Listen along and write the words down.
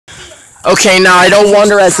Okay, now I don't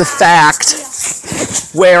wonder as a fact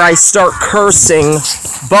where I start cursing,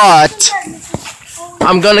 but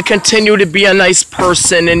I'm gonna continue to be a nice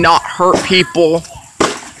person and not hurt people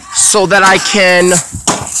so that I can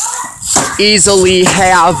easily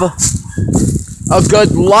have a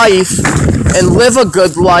good life and live a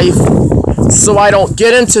good life so I don't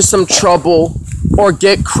get into some trouble or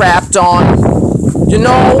get crapped on. You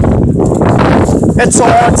know, it's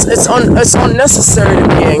unnecessary to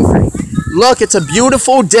be angry. Look, it's a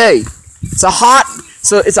beautiful day. It's a hot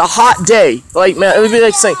day. Like, man, it would be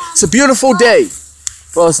like saying it's a beautiful day.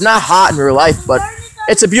 Well, it's not hot in real life, but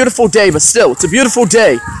it's a beautiful day. But still, it's a beautiful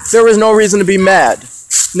day. There is no reason to be mad.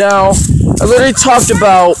 Now, I literally talked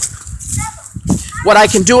about what I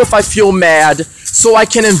can do if I feel mad, so I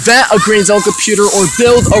can invent a green zone computer or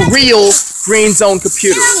build a real green zone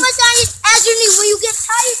computer. Will you get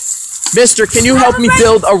tight? Mister, can you help me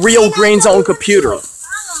build a real green zone computer?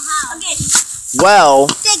 Well,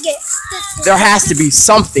 there has to be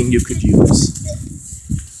something you could use.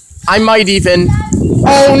 I might even...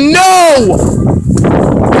 Oh no!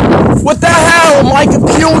 What the hell? My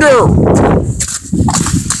computer!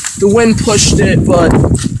 The wind pushed it, but...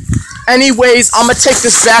 Anyways, I'm gonna take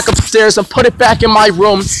this back upstairs and put it back in my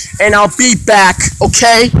room, and I'll be back,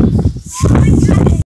 okay?